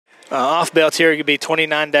Off belt here could be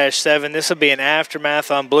 29-7. This will be an aftermath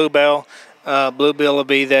on Bluebell. Bluebell will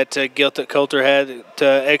be that gilt that Coulter had at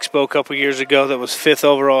Expo a couple years ago that was 5th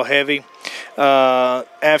overall heavy.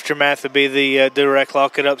 Aftermath would be the direct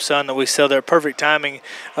lock it up son that we sell there. Perfect timing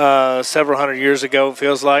several hundred years ago, it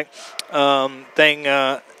feels like.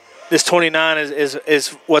 This 29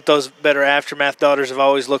 is what those better Aftermath daughters have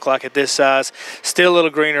always looked like at this size. Still a little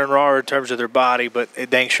greener and rawer in terms of their body, but it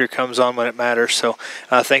dang sure comes on when it matters. So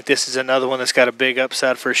I think this is another one that's got a big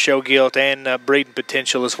upside for show gilt and breeding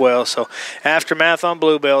potential as well. So Aftermath on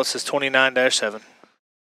Bluebell, it says 29-7.